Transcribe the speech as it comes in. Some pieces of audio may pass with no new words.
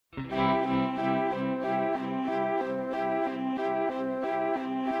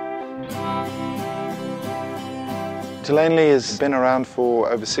Delaney has been around for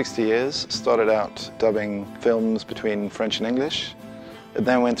over 60 years. Started out dubbing films between French and English. It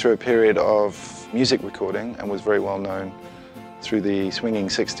then went through a period of music recording and was very well known through the swinging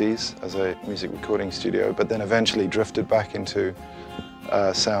 60s as a music recording studio, but then eventually drifted back into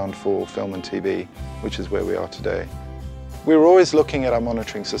sound for film and TV, which is where we are today. We were always looking at our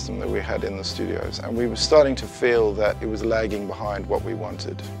monitoring system that we had in the studios, and we were starting to feel that it was lagging behind what we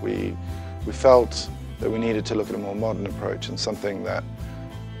wanted. We felt that we needed to look at a more modern approach and something that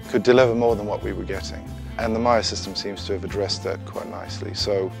could deliver more than what we were getting. And the Meyer system seems to have addressed that quite nicely.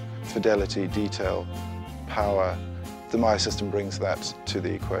 So fidelity, detail, power, the Meyer system brings that to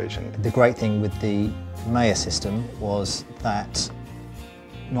the equation. The great thing with the Meyer system was that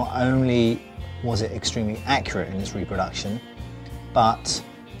not only was it extremely accurate in its reproduction, but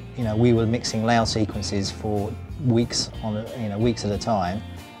we were mixing loud sequences for weeks weeks at a time,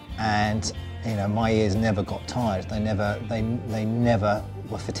 and my ears never got tired. They never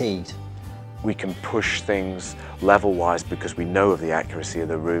were fatigued. We can push things level-wise because we know of the accuracy of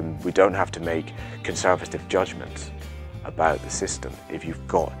the room. We don't have to make conservative judgments about the system if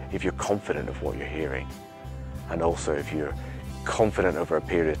you're confident of what you're hearing. And also if you're confident over a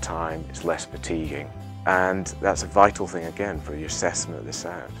period of time, it's less fatiguing. And that's a vital thing again for your assessment of the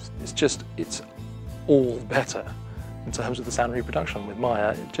sounds. It's all better in terms of the sound reproduction with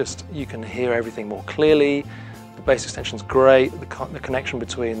Meyer. You can hear everything more clearly. The bass extension's great. The connection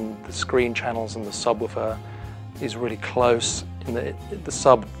between the screen channels and the subwoofer is really close, in that the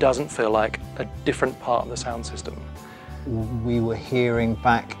sub doesn't feel like a different part of the sound system. We were hearing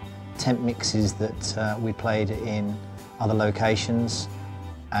back temp mixes that we played in other locations,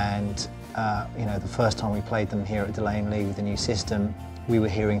 and the first time we played them here at Delaney with the new system, we were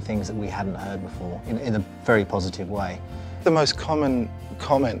hearing things that we hadn't heard before in a very positive way. The most common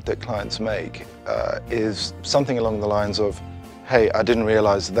comment that clients make is something along the lines of, hey, I didn't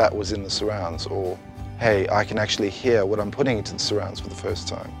realize that was in the surrounds, or hey, I can actually hear what I'm putting into the surrounds for the first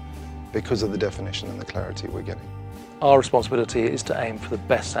time because of the definition and the clarity we're getting. Our responsibility is to aim for the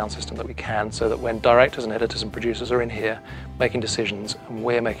best sound system that we can, so that when directors and editors and producers are in here making decisions, and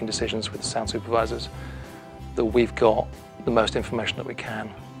we're making decisions with the sound supervisors, that we've got the most information that we can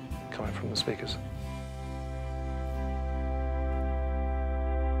coming from the speakers.